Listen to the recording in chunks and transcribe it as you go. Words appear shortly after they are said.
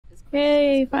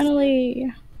Yay,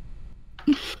 finally!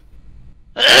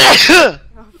 Oh,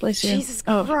 Bless you. Jesus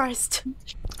Christ.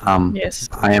 Yes,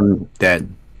 I am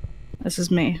dead. this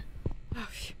is me. Oh,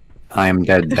 phew. I am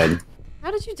dead.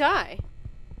 How did you die?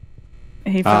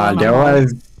 He fell in a There hole.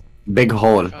 was big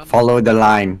hole. Follow the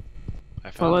line.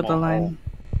 Follow the line.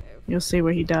 You'll see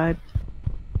where he died.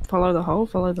 Follow the hole,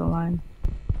 follow the line.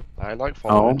 I like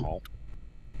following hole.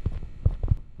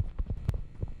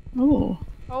 Ooh.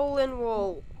 Hole in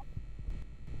wall.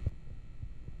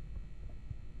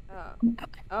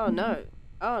 Oh no.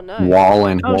 Oh no. Wall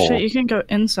and Oh hole. shit, you can go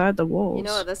inside the walls. You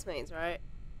know what this means, right?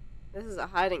 This is a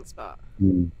hiding spot.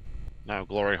 No,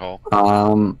 glory hole.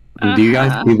 Do you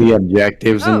guys see the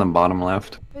objectives in the bottom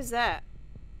left? Who's that?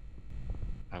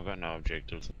 I've got no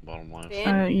objectives at the bottom left.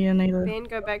 Ben? Yeah, neither. Ben,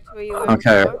 go back to where you were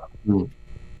Okay. before.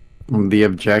 The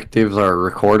objectives are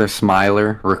record a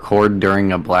smiler, record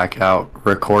during a blackout,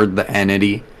 record the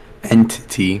entity,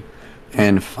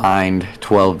 and find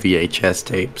 12 VHS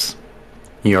tapes.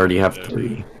 You already have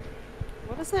 3.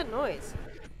 What is that noise?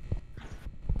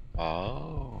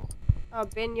 Oh. Oh,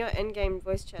 Ben, your in-game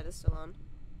voice chat is still on.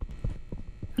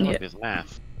 Yeah. There's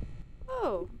math.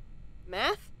 Oh.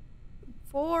 Math?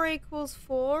 4 equals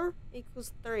 4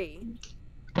 equals 3.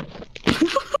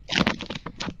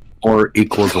 Or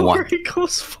equals 1. 4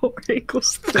 equals 4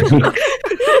 equals 3.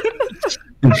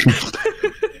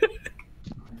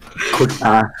 Quick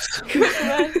math.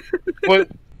 What?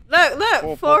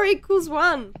 Look! 4 equals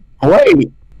 1.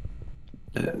 Wait!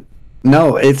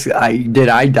 No, it's did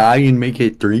I die and make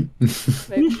it 3?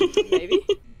 Maybe.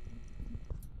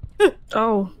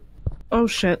 Oh. Oh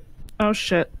shit. Oh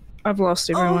shit. I've lost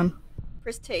everyone.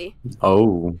 Press T.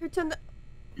 Oh. Who turned the...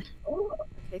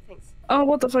 Okay, thanks. Oh,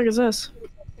 what the fuck is this?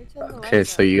 Who turned the Okay,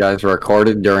 lights so on? you guys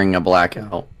recorded during a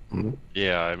blackout.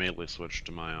 Yeah, I immediately switched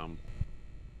to my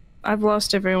I've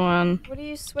lost everyone. What do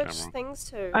you switch Camera. things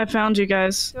to? I found you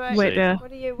guys. Do I- Wait there.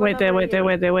 What are you... Wait there, wait there,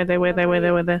 wait there, wait there, wait there, wait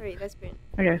there, wait there. 3, that's Ben.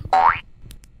 Okay.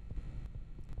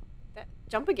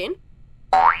 Jump again.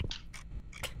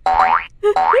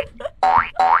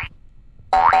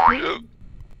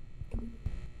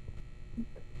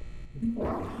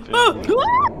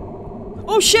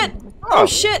 Oh shit! Oh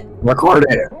shit! Record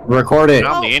it. Record it.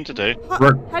 Found the entity.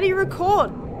 How do you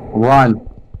record? 1.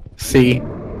 C.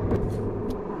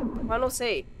 1 or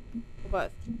C? Or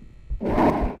both?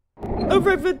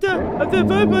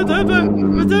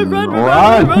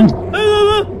 Run!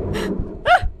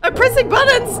 I'm pressing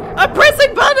buttons! I'm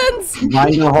pressing buttons!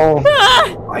 Find a hole.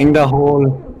 Ah! Find a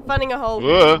hole. Finding a hole.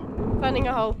 Whoa. Finding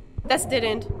a hole. That's dead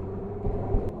end.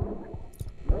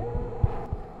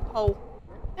 Hole. Oh,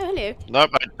 hello.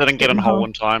 Nope, I didn't get in hole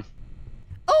in time.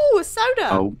 Oh, a soda!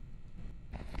 Oh.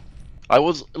 I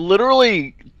was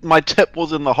literally, my tip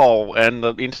was in the hole, and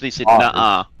the entity said, Oh.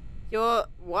 "Nah." Your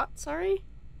what? Sorry?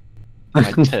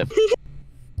 My tip.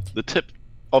 The tip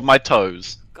of my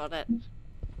toes. Got it.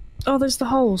 Oh, there's the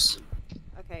holes.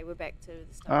 Okay, we're back to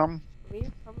the start. We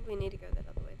probably need to go that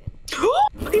other way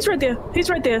then. He's right there. He's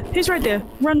right there. He's right there.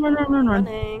 Run, run, run, run, run.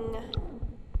 Running.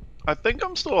 I think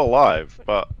I'm still alive,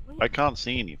 but I can't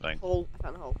see anything. Hole. I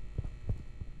found a hole.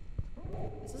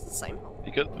 Is this the same hole?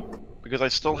 Because I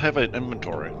still have an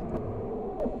inventory.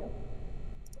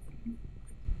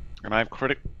 And I have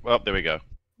oh, there we go.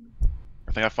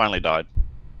 I think I finally died.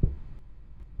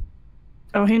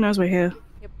 Oh, he knows we're here.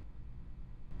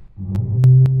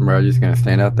 Bro, just gonna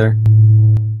stand out there?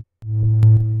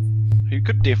 He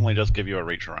could definitely just give you a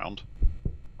reach around.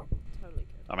 Totally good.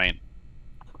 I mean,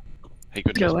 he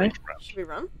could Go just away. reach around. Should we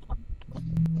run?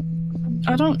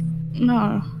 I don't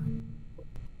know.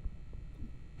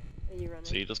 Are you running?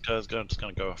 See, this guy's just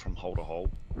gonna go from hole to hole.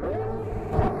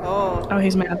 Oh. Oh,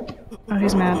 he's mad. Oh,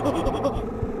 he's mad.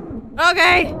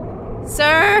 Okay!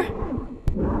 Sir!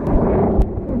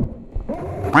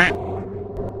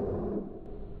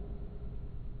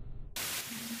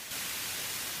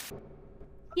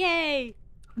 Yay!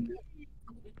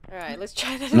 Alright, let's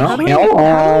try that No, How do we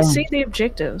no. see the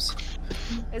objectives?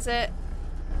 Is it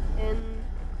in...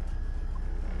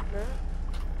 No?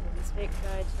 Inspect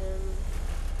item...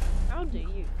 How do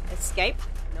you... Escape?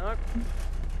 No.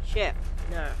 Shift?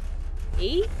 No.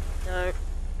 E? No.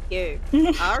 Q.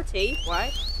 R, T,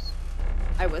 Y.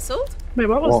 I whistled? Wait,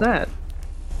 what was Well- that?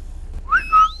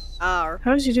 R.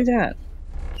 How did you do that?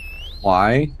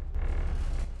 Y.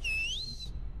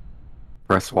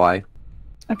 Press Y.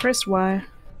 I pressed Y.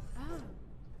 Oh.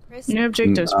 Press... New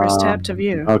objectives. Press tab to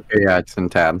view. Okay, yeah, it's in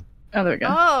tab. Oh, there we go.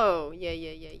 Oh! Yeah.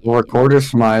 Record a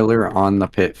smiler on the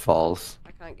pitfalls.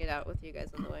 I can't get out with you guys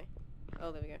on the way.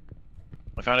 Oh, there we go.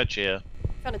 I found a chair.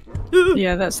 Found a...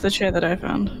 Yeah, that's the chair that I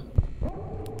found.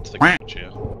 It's the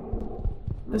chair.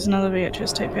 There's another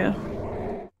VHS tape here.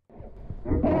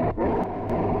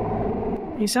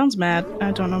 He sounds mad.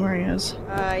 I don't know where he is.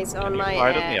 He's on my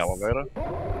hide ass. in the elevator.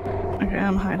 Okay,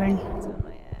 I'm hiding. He's on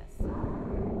my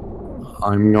ass.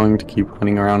 I'm going to keep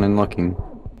running around and looking.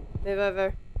 Move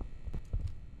over.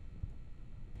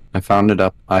 I found it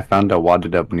up. I found a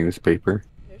wadded up newspaper.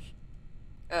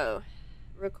 Oh.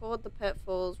 Record the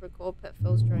pitfalls. Record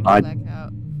pitfalls during the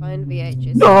blackout. Find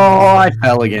VHS. No, I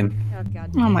fell again. Oh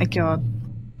god. Oh my god.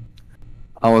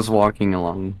 I was walking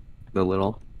along the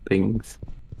little things.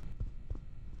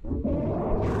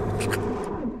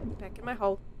 Back in my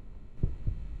hole.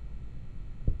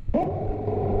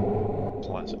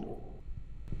 Classic.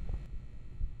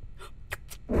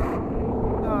 Oh,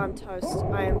 I'm toast.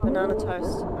 I am banana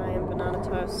toast. I am banana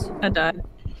toast. I died.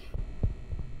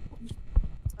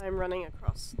 I'm running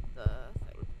across the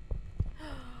thing.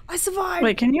 I survived!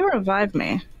 Wait, can you revive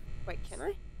me? Wait, can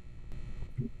I?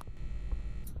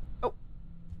 Oh.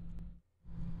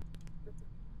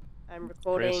 I'm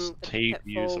recording Press the T to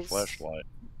use a pitfalls. flashlight.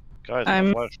 Guys, I'm-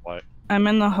 a flashlight. I'm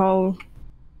in the hole.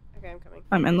 Okay, I'm coming.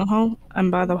 I'm in the hole.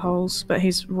 I'm by the holes, but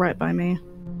he's right by me.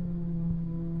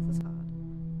 This is hard.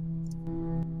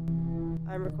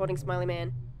 I'm recording Smiley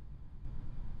Man.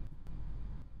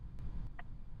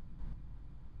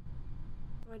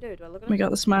 What do I do? Do I look at him? We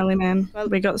got the smiley man.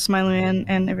 We got the smiley man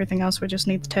and everything else. We just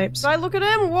need the tapes. Do I look at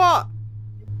him or what?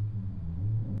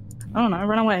 Oh no,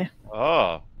 run away.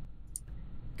 Oh.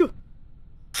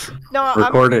 No,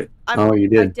 Record it. Oh, you I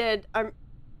did. did. Do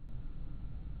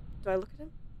I look at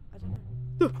him? I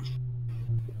don't know.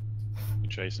 You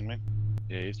chasing me?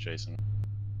 Yeah, he's chasing me.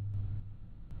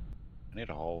 I need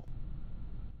a hole.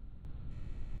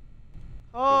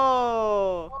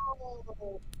 Oh.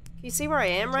 Can you see where I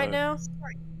am right now?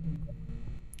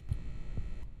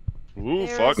 Ooh,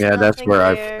 There fuck. is Yeah, that's nothing where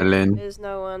I here. fell in. There's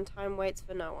no one. Time waits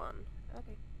for no one.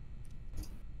 Okay.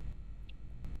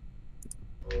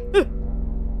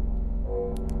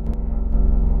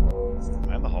 Am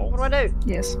I in the hole? What do I do?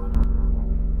 Yes.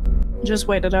 Just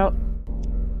wait it out.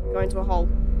 Go into a hole.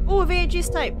 Oh, a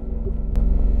VHS tape.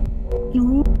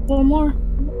 Ooh, one more.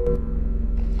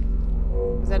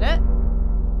 Is that it?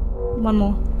 One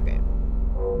more. Okay.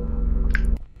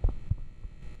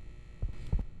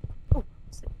 Oh.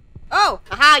 Oh!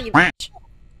 Aha, you bitch!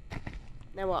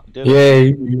 Now what? Did it.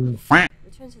 Yay.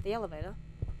 Return to the elevator.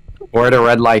 Where the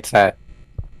red lights at?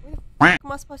 Where the fuck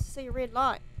am I supposed to see a red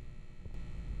light?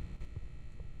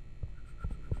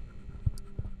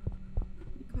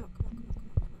 Come on, come on, come on,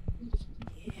 come on,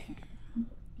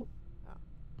 come on.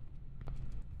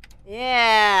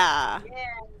 Yeah.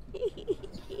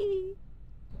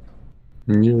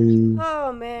 Yeah. Yay.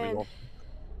 Oh man.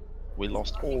 We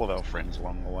lost all of our friends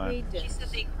along the way. We did.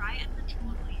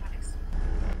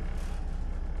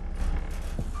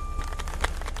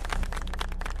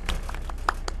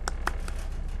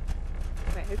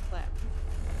 Wait, who clapped?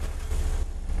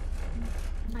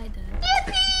 I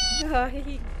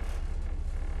did.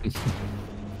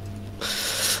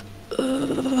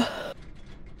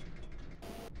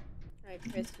 Right,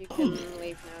 Chris, you can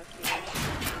leave now if you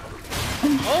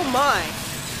want. Oh my!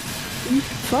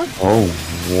 Fuck. Oh,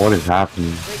 what is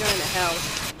happening? We're going to hell.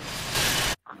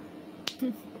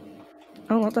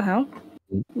 Oh, what the hell?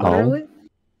 Oh, Literally?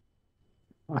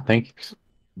 I think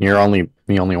you're only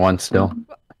the only one still.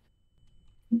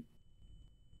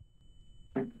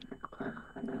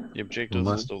 The objectives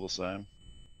are still the same.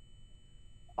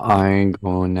 I'm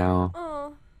going now.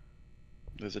 Oh.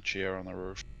 There's a chair on the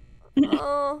roof.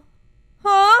 Oh.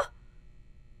 Huh?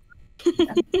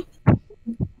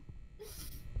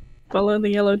 Follow the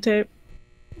yellow tape.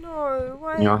 No,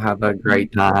 why? You'll have a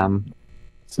great time.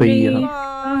 See ya. Bye.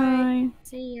 Bye.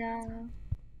 See ya.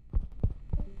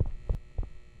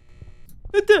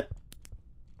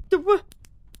 What?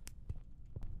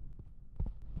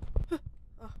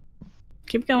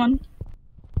 Keep going.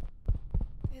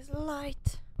 There's a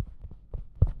light.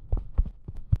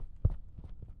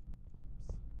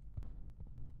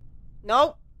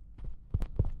 Nope.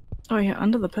 Oh yeah,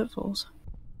 under the pitfalls.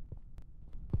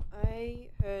 I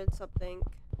heard something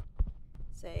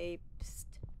say, psst.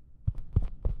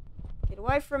 Get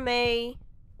away from me.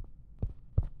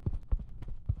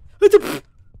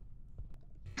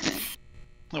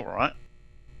 Alright.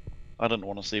 I didn't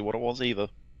want to see what it was either.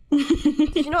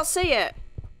 Did you not see it?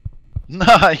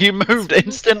 Nah, you moved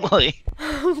instantly.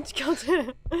 God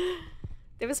damn.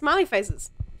 There were smiley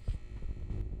faces.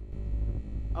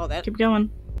 Oh, that Keep going.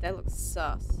 looks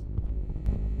sus.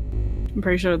 I'm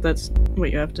pretty sure that's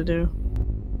what you have to do.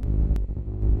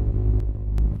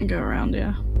 Go around,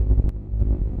 yeah.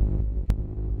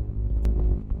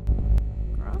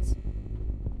 Grass?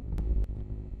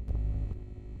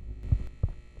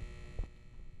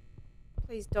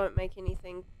 Please don't make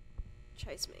anything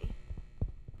chase me.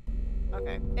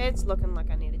 Okay, it's looking like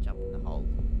I need to jump in the hole.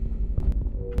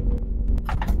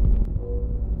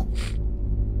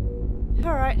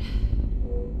 Alright.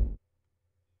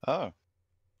 Oh.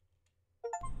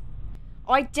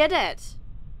 Oh, I did it!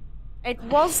 It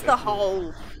was the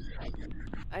hole!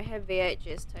 I have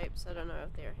VHS tapes, I don't know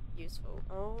if they're useful.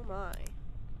 Oh my.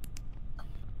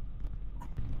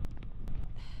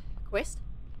 Quest?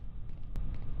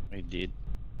 We did.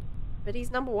 But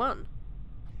he's number 1.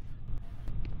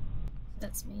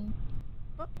 That's me.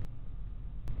 What?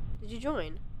 Did you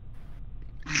join?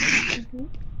 Mm-hmm. Did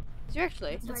you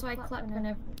actually? That's why I clap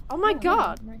whenever. Oh my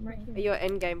god! Right here. Are your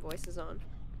in-game voices on?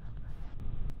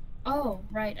 Oh,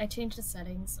 right. I changed the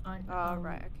settings on. Oh,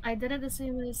 right, okay. I did it the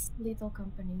same as Lethal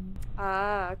Company.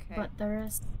 Ah, okay. But the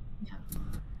rest, yeah.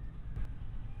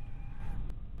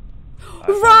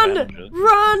 Run!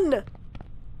 Run!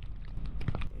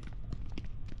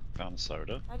 Found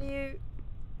soda. How do you...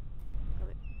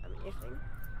 I'm effing.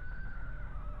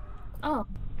 Oh.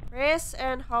 Press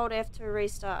and hold F to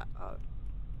restart. Oh.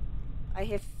 I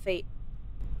have feet.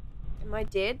 Am I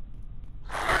dead?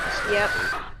 Yep.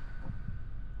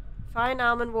 Find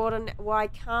almond water. Well, I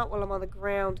can't while I'm on the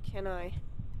ground, can I?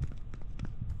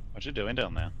 What you doing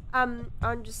down there? I'm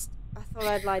just... I thought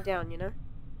I'd lie down, you know?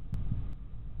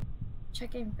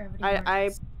 Checking gravity. I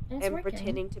am am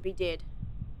pretending to be dead.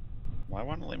 Why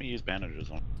won't it let me use bandages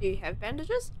on? Do you have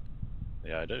bandages?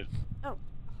 Yeah, I do. Oh.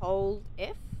 Hold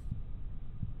F.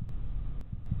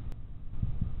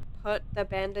 Put the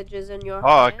bandages in your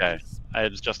Oh, hands. okay.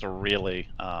 It's just a really,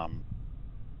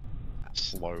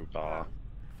 slow bar.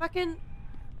 Fucking...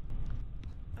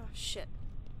 Oh, shit.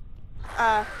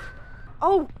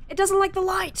 Oh! It doesn't like the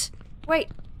light!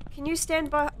 Wait, can you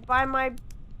stand behind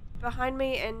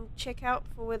me and check out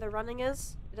for where the running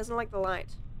is? It doesn't like the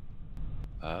light.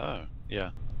 Oh,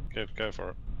 yeah. Go for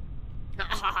it.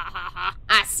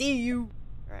 I see you!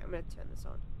 Alright, I'm gonna turn this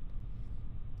on.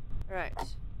 Alright.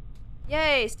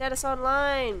 Yay! Status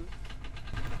online!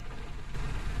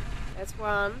 That's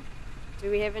one.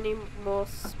 Do we have any more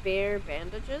spare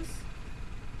bandages?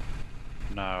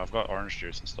 No, I've got orange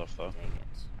juice and stuff though. Dang it.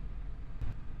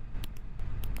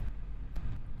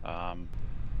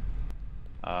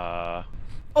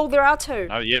 Oh, there are 2!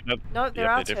 Oh, yeah, No,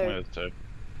 there are there 2. definitely is 2.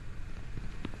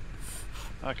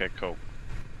 Okay, cool.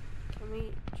 Can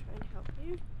we try and help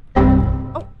you?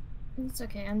 Oh! It's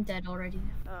okay. I'm dead already.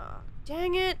 Oh,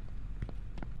 dang it!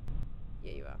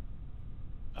 Yeah, you are.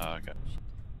 Oh, okay.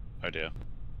 Oh dear.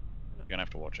 You're gonna have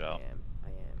to watch out. I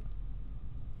am.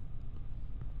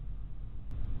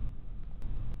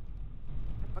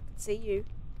 I can see you.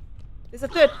 There's a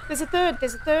third! There's a third!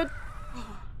 There's a third!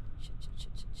 Oh, shit.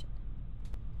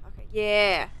 Okay,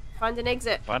 yeah! Find an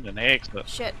exit. Find an exit.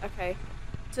 Shit, okay.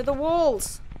 To the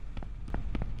walls!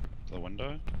 To the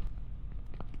window?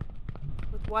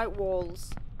 With white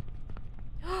walls.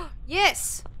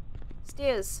 Yes!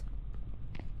 Stairs.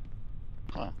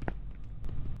 Huh.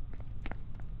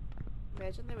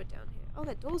 Imagine they were down here. Oh,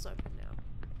 that door's open now.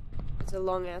 It's a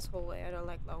long ass hallway. I don't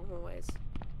like long hallways.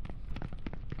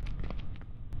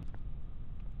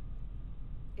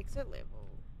 Exit level.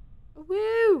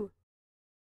 Woo!